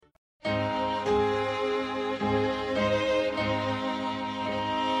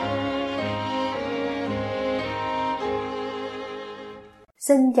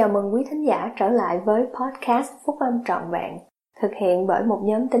Xin chào mừng quý thính giả trở lại với podcast Phúc Âm Trọn Vẹn, thực hiện bởi một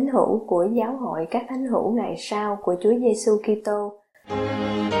nhóm tín hữu của Giáo hội các Thánh hữu Ngày Sau của Chúa Giêsu Kitô.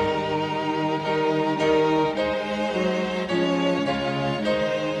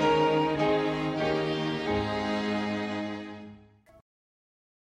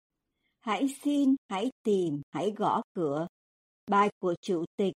 Hãy xin, hãy tìm, hãy gõ cửa. Bài của Chủ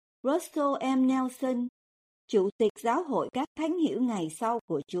tịch Russell M. Nelson, Chủ tịch Giáo hội các Thánh hữu Ngày Sau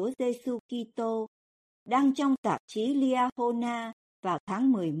của Chúa Giêsu Kitô, đăng trong tạp chí Liahona vào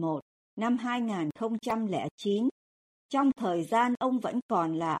tháng 11 năm 2009, trong thời gian ông vẫn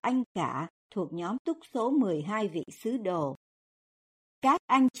còn là anh cả thuộc nhóm túc số 12 vị sứ đồ. Các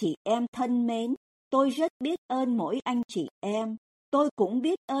anh chị em thân mến, tôi rất biết ơn mỗi anh chị em. Tôi cũng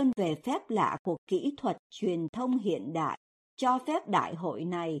biết ơn về phép lạ của kỹ thuật truyền thông hiện đại, cho phép đại hội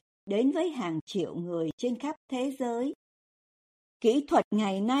này đến với hàng triệu người trên khắp thế giới. Kỹ thuật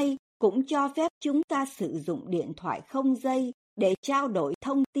ngày nay cũng cho phép chúng ta sử dụng điện thoại không dây để trao đổi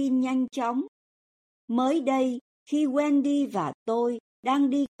thông tin nhanh chóng. Mới đây, khi Wendy và tôi đang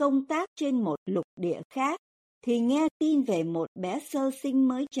đi công tác trên một lục địa khác, thì nghe tin về một bé sơ sinh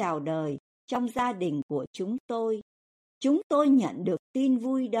mới chào đời trong gia đình của chúng tôi. Chúng tôi nhận được tin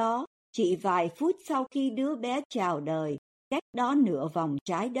vui đó chỉ vài phút sau khi đứa bé chào đời, cách đó nửa vòng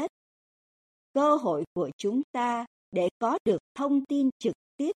trái đất. Cơ hội của chúng ta để có được thông tin trực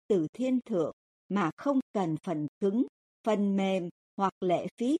tiếp từ thiên thượng mà không cần phần cứng, phần mềm hoặc lệ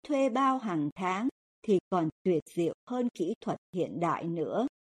phí thuê bao hàng tháng thì còn tuyệt diệu hơn kỹ thuật hiện đại nữa.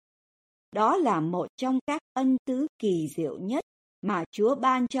 Đó là một trong các ân tứ kỳ diệu nhất mà Chúa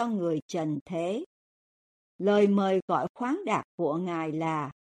ban cho người trần thế. Lời mời gọi khoáng đạt của Ngài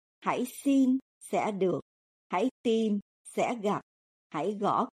là: hãy xin, sẽ được; hãy tìm, sẽ gặp; hãy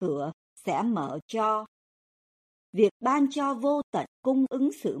gõ cửa, sẽ mở cho. Việc ban cho vô tận cung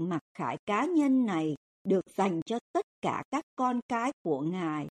ứng sự mặc khải cá nhân này được dành cho tất cả các con cái của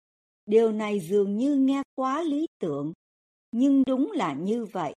Ngài. Điều này dường như nghe quá lý tưởng, nhưng đúng là như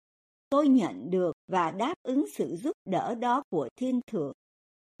vậy. Tôi nhận được và đáp ứng sự giúp đỡ đó của Thiên Thượng,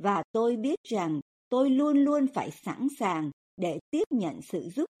 và tôi biết rằng tôi luôn luôn phải sẵn sàng để tiếp nhận sự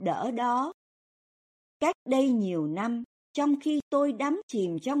giúp đỡ đó. Cách đây nhiều năm, trong khi tôi đắm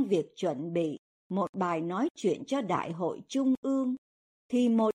chìm trong việc chuẩn bị một bài nói chuyện cho Đại hội Trung ương, thì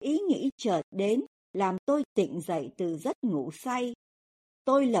một ý nghĩ chợt đến làm tôi tỉnh dậy từ giấc ngủ say.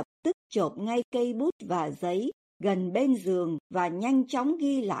 Tôi lập tức chộp ngay cây bút và giấy gần bên giường và nhanh chóng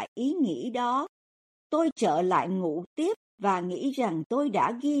ghi lại ý nghĩ đó. Tôi trở lại ngủ tiếp và nghĩ rằng tôi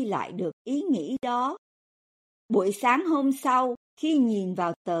đã ghi lại được ý nghĩ đó. Buổi sáng hôm sau, khi nhìn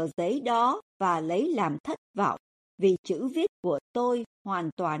vào tờ giấy đó và lấy làm thất vọng vì chữ viết của tôi hoàn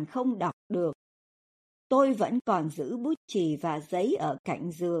toàn không đọc được. Tôi vẫn còn giữ bút chì và giấy ở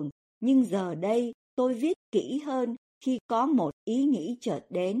cạnh giường, nhưng giờ đây tôi viết kỹ hơn khi có một ý nghĩ chợt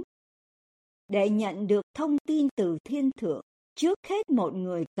đến. Để nhận được thông tin từ Thiên Thượng, trước hết một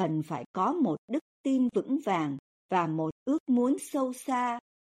người cần phải có một đức tin vững vàng và một ước muốn sâu xa.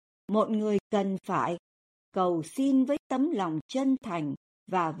 Một người cần phải cầu xin với tấm lòng chân thành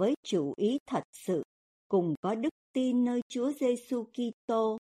và với chủ ý thật sự, cùng có đức tin nơi Chúa Giêsu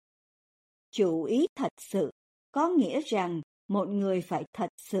Kitô. Chủ ý thật sự có nghĩa rằng một người phải thật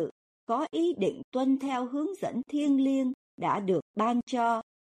sự có ý định tuân theo hướng dẫn thiêng liêng đã được ban cho.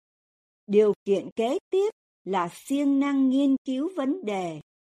 Điều kiện kế tiếp là siêng năng nghiên cứu vấn đề.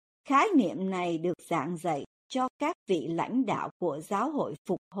 Khái niệm này được giảng dạy cho các vị lãnh đạo của giáo hội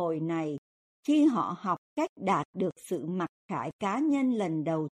phục hồi này khi họ học cách đạt được sự mặc khải cá nhân lần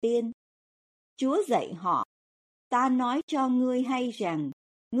đầu tiên. Chúa dạy họ: ta nói cho ngươi hay rằng,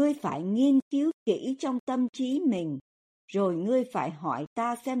 ngươi phải nghiên cứu kỹ trong tâm trí mình, rồi ngươi phải hỏi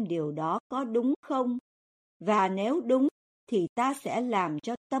ta xem điều đó có đúng không. Và nếu đúng, thì ta sẽ làm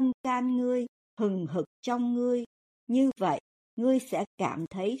cho tâm can ngươi hừng hực trong ngươi. Như vậy, ngươi sẽ cảm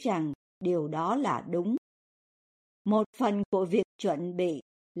thấy rằng điều đó là đúng. Một phần của việc chuẩn bị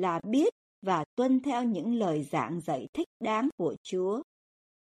là biết và tuân theo những lời giảng dạy thích đáng của Chúa.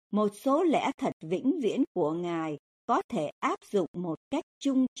 Một số lẽ thật vĩnh viễn của Ngài có thể áp dụng một cách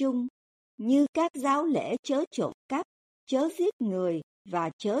chung chung, như các giáo lễ chớ trộm cắp, chớ giết người và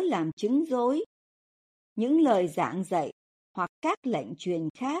chớ làm chứng dối. Những lời giảng dạy hoặc các lệnh truyền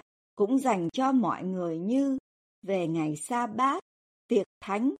khác cũng dành cho mọi người như về ngày sa bát, tiệc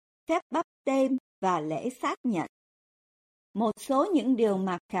thánh, phép báp têm và lễ xác nhận. Một số những điều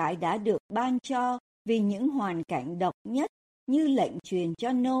mặc khải đã được ban cho vì những hoàn cảnh độc nhất, như lệnh truyền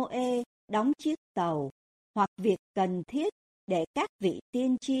cho Nô-ê đóng chiếc tàu, hoặc việc cần thiết để các vị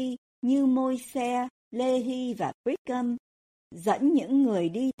tiên tri như Môi-se, Lê-hi và Brigham dẫn những người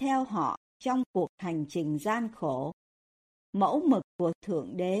đi theo họ trong cuộc hành trình gian khổ. Mẫu mực của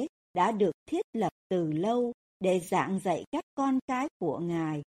Thượng Đế đã được thiết lập từ lâu để giảng dạy các con cái của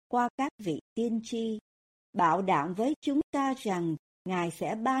Ngài qua các vị tiên tri, bảo đảm với chúng ta rằng Ngài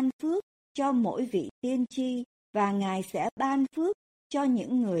sẽ ban phước cho mỗi vị tiên tri và Ngài sẽ ban phước cho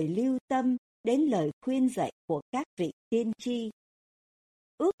những người lưu tâm đến lời khuyên dạy của các vị tiên tri.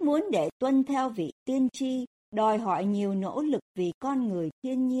 Ước muốn để tuân theo vị tiên tri đòi hỏi nhiều nỗ lực vì con người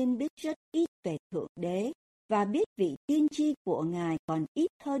thiên nhiên biết rất ít về Thượng Đế và biết vị tiên tri của Ngài còn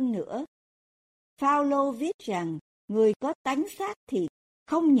ít hơn nữa. Phao-lô viết rằng người có tánh xác thịt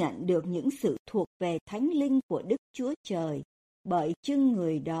không nhận được những sự thuộc về thánh linh của Đức Chúa Trời, bởi chưng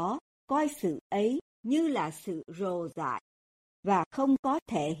người đó coi sự ấy như là sự rồ dại và không có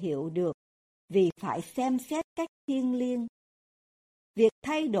thể hiểu được, vì phải xem xét cách thiêng liêng. Việc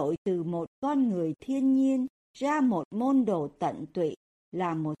thay đổi từ một con người thiên nhiên ra một môn đồ tận tụy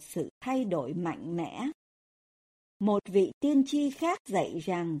là một sự thay đổi mạnh mẽ. Một vị tiên tri khác dạy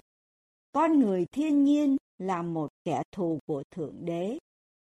rằng con người thiên nhiên là một kẻ thù của Thượng Đế,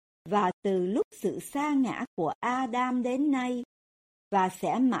 và từ lúc sự sa ngã của Adam đến nay, và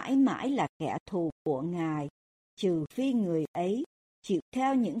sẽ mãi mãi là kẻ thù của Ngài, trừ phi người ấy chịu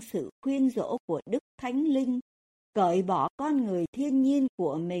theo những sự khuyên dỗ của Đức Thánh Linh, cởi bỏ con người thiên nhiên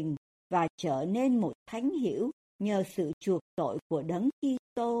của mình và trở nên một thánh hiểu nhờ sự chuộc tội của Đấng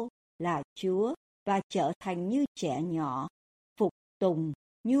Kitô là Chúa, và trở thành như trẻ nhỏ, phục tùng,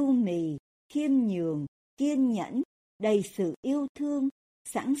 nhu mì, khiêm nhường, kiên nhẫn, đầy sự yêu thương,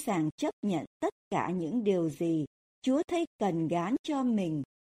 sẵn sàng chấp nhận tất cả những điều gì Chúa thấy cần gán cho mình,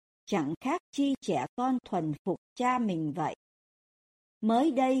 chẳng khác chi trẻ con thuần phục cha mình vậy.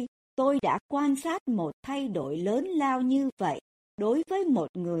 Mới đây, tôi đã quan sát một thay đổi lớn lao như vậy đối với một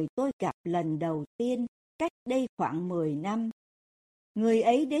người tôi gặp lần đầu tiên cách đây khoảng 10 năm. Người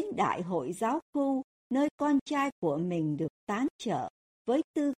ấy đến đại hội giáo khu, nơi con trai của mình được tán trợ, với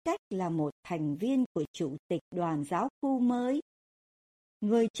tư cách là một thành viên của chủ tịch đoàn giáo khu mới.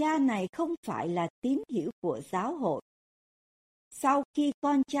 Người cha này không phải là tín hữu của giáo hội. Sau khi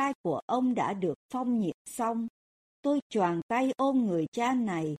con trai của ông đã được phong nhiệm xong, tôi choàng tay ôm người cha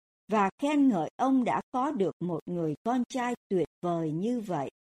này và khen ngợi ông đã có được một người con trai tuyệt vời như vậy.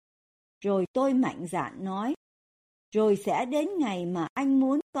 Rồi tôi mạnh dạn nói, rồi sẽ đến ngày mà anh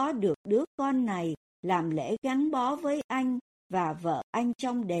muốn có được đứa con này làm lễ gắn bó với anh và vợ anh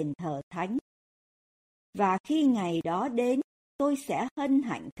trong đền thờ thánh. Và khi ngày đó đến, tôi sẽ hân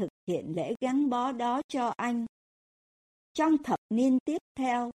hạnh thực hiện lễ gắn bó đó cho anh. Trong thập niên tiếp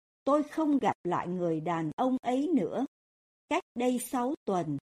theo, tôi không gặp lại người đàn ông ấy nữa. Cách đây 6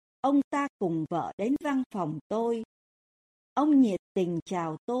 tuần, ông ta cùng vợ đến văn phòng tôi. Ông nhiệt tình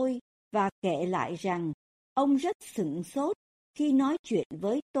chào tôi và kể lại rằng ông rất sửng sốt khi nói chuyện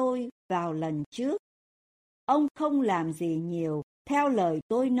với tôi vào lần trước. Ông không làm gì nhiều theo lời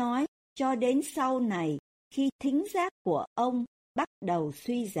tôi nói cho đến sau này khi thính giác của ông bắt đầu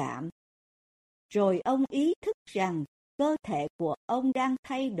suy giảm. Rồi ông ý thức rằng cơ thể của ông đang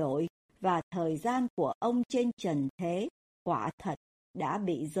thay đổi và thời gian của ông trên trần thế quả thật đã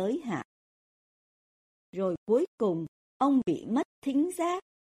bị giới hạn. Rồi cuối cùng ông bị mất thính giác,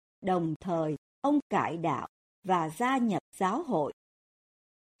 đồng thời ông cải đạo và gia nhập giáo hội.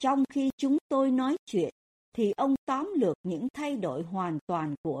 Trong khi chúng tôi nói chuyện, thì ông tóm lược những thay đổi hoàn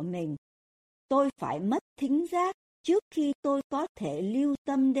toàn của mình. Tôi phải mất thính giác trước khi tôi có thể lưu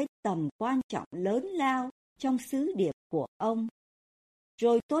tâm đến tầm quan trọng lớn lao trong sứ điệp của ông.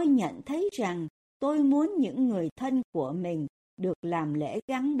 Rồi tôi nhận thấy rằng tôi muốn những người thân của mình được làm lễ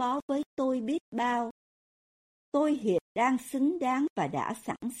gắn bó với tôi biết bao. Tôi hiện đang xứng đáng và đã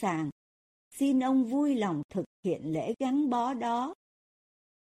sẵn sàng. Xin ông vui lòng thực hiện lễ gắn bó đó.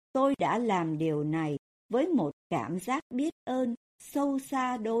 Tôi đã làm điều này với một cảm giác biết ơn sâu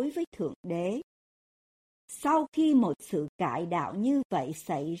xa đối với Thượng Đế. Sau khi một sự cải đạo như vậy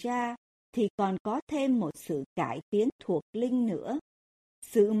xảy ra, thì còn có thêm một sự cải tiến thuộc linh nữa.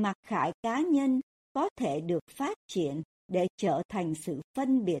 Sự mặc khải cá nhân có thể được phát triển để trở thành sự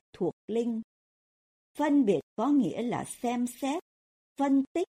phân biệt thuộc linh. Phân biệt có nghĩa là xem xét, phân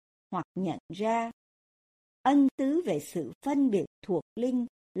tích hoặc nhận ra. Ân tứ về sự phân biệt thuộc linh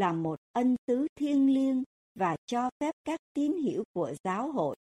là một ân tứ thiêng liêng và cho phép các tín hữu của giáo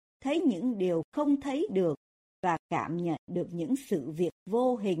hội thấy những điều không thấy được và cảm nhận được những sự việc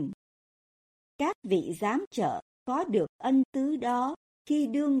vô hình. Các vị giám trợ có được ân tứ đó khi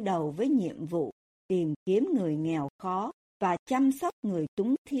đương đầu với nhiệm vụ tìm kiếm người nghèo khó và chăm sóc người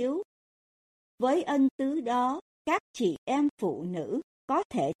túng thiếu. Với ân tứ đó, các chị em phụ nữ có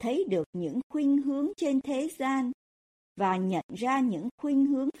thể thấy được những khuynh hướng trên thế gian và nhận ra những khuynh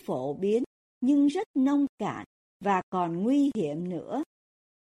hướng phổ biến nhưng rất nông cạn và còn nguy hiểm nữa.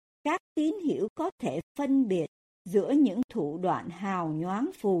 Các tín hữu có thể phân biệt giữa những thủ đoạn hào nhoáng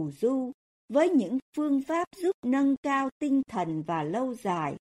phù du với những phương pháp giúp nâng cao tinh thần và lâu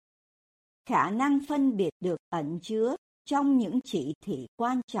dài. Khả năng phân biệt được ẩn chứa trong những chỉ thị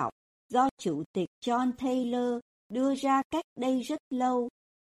quan trọng do Chủ tịch John Taylor đưa ra cách đây rất lâu.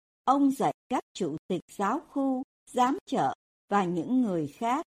 Ông dạy các chủ tịch giáo khu, giám trợ và những người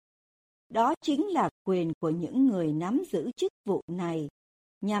khác. Đó chính là quyền của những người nắm giữ chức vụ này,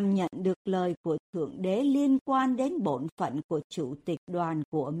 nhằm nhận được lời của Thượng Đế liên quan đến bổn phận của chủ tịch đoàn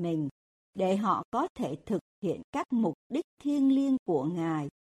của mình, để họ có thể thực hiện các mục đích thiêng liêng của Ngài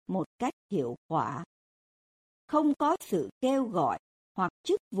một cách hiệu quả. Không có sự kêu gọi hoặc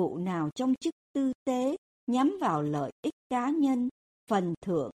chức vụ nào trong chức tư tế nhắm vào lợi ích cá nhân, phần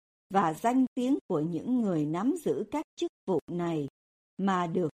thưởng và danh tiếng của những người nắm giữ các chức vụ này, mà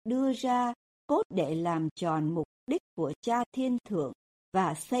được đưa ra cốt để làm tròn mục đích của Cha Thiên Thượng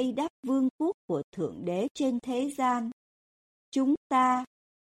và xây đắp vương quốc của Thượng Đế trên thế gian. Chúng ta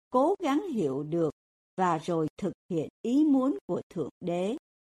cố gắng hiểu được và rồi thực hiện ý muốn của Thượng Đế,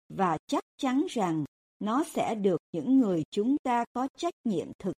 và chắc chắn rằng nó sẽ được những người chúng ta có trách nhiệm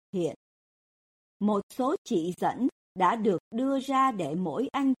thực hiện. Một số chỉ dẫn đã được đưa ra để mỗi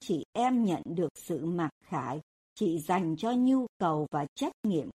anh chị em nhận được sự mặc khải chỉ dành cho nhu cầu và trách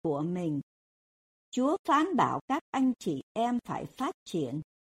nhiệm của mình. Chúa phán bảo các anh chị em phải phát triển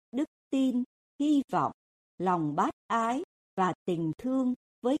đức tin, hy vọng, lòng bác ái và tình thương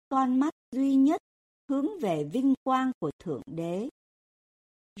với con mắt duy nhất hướng về vinh quang của Thượng Đế.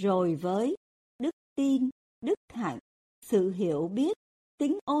 Rồi với đức tin, đức hạnh, sự hiểu biết,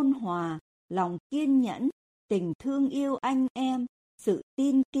 tính ôn hòa, lòng kiên nhẫn, tình thương yêu anh em, sự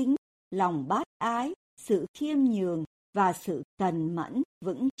tin kính, lòng bác ái, sự khiêm nhường và sự cần mẫn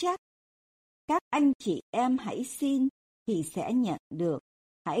vững chắc. Các anh chị em hãy xin thì sẽ nhận được,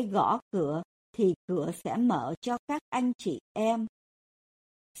 hãy gõ cửa thì cửa sẽ mở cho các anh chị em.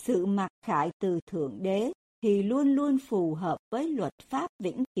 Sự mặc khải từ Thượng Đế thì luôn luôn phù hợp với luật pháp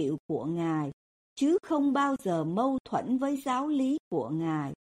vĩnh cửu của Ngài, chứ không bao giờ mâu thuẫn với giáo lý của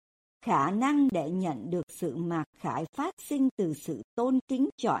Ngài. Khả năng để nhận được sự mặc khải phát sinh từ sự tôn kính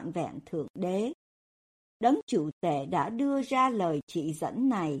trọn vẹn Thượng Đế. Đấng Chủ tể đã đưa ra lời chỉ dẫn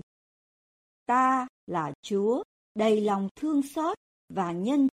này. Ta là Chúa, đầy lòng thương xót và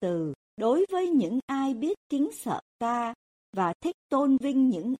nhân từ đối với những ai biết kính sợ ta, và thích tôn vinh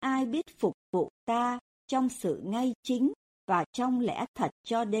những ai biết phục vụ ta trong sự ngay chính và trong lẽ thật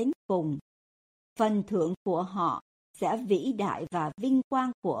cho đến cùng. Phần thưởng của họ sẽ vĩ đại và vinh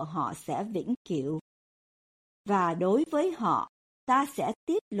quang của họ sẽ vĩnh cửu. Và đối với họ, ta sẽ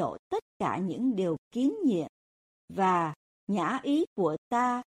tiết lộ tất cả những điều kín nhiệm và nhã ý của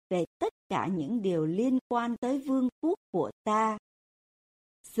ta về tất cả những điều liên quan tới vương quốc của ta.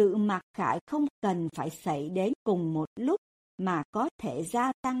 Sự mặc khải không cần phải xảy đến cùng một lúc mà có thể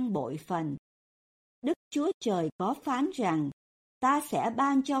gia tăng bội phần. Đức Chúa Trời có phán rằng, ta sẽ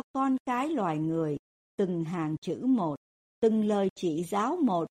ban cho con cái loài người từng hàng chữ một, từng lời chỉ giáo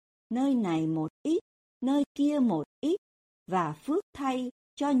một, nơi này một ít, nơi kia một ít, và phước thay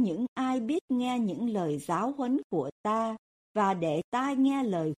cho những ai biết nghe những lời giáo huấn của ta và để tai nghe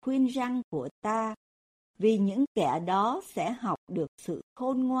lời khuyên răn của ta, vì những kẻ đó sẽ học được sự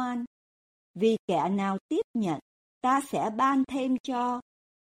khôn ngoan. Vì kẻ nào tiếp nhận, ta sẽ ban thêm cho.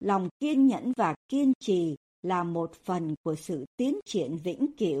 Lòng kiên nhẫn và kiên trì là một phần của sự tiến triển vĩnh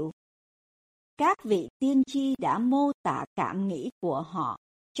cửu. Các vị tiên tri đã mô tả cảm nghĩ của họ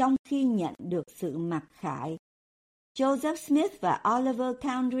trong khi nhận được sự mặc khải. Joseph Smith và Oliver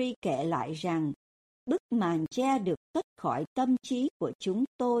Cowdery kể lại rằng, bức màn che được cất khỏi tâm trí của chúng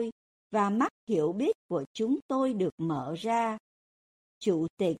tôi và mắt hiểu biết của chúng tôi được mở ra. Chủ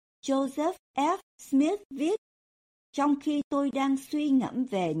tịch Joseph F. Smith viết, trong khi tôi đang suy ngẫm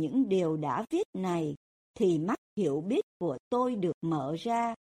về những điều đã viết này, thì mắt hiểu biết của tôi được mở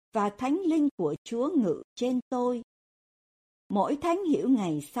ra và Thánh Linh của Chúa ngự trên tôi. Mỗi thánh hiểu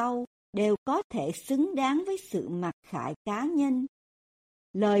ngày sau đều có thể xứng đáng với sự mặc khải cá nhân.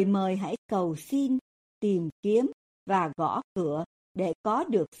 Lời mời hãy cầu xin, tìm kiếm và gõ cửa để có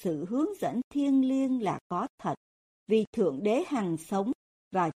được sự hướng dẫn thiêng liêng là có thật, vì Thượng Đế hằng sống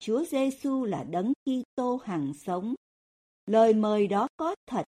và Chúa Giêsu là Đấng Kitô hằng sống. Lời mời đó có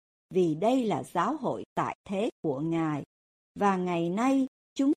thật vì đây là giáo hội tại thế của Ngài, và ngày nay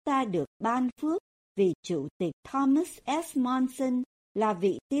chúng ta được ban phước vì Chủ tịch Thomas S. Monson là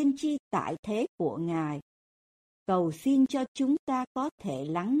vị tiên tri tại thế của Ngài. Cầu xin cho chúng ta có thể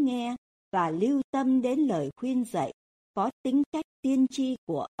lắng nghe và lưu tâm đến lời khuyên dạy có tính cách tiên tri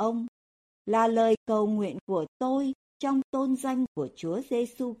của ông, là lời cầu nguyện của tôi trong tôn danh của Chúa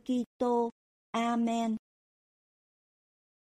Giêsu Kitô. Amen.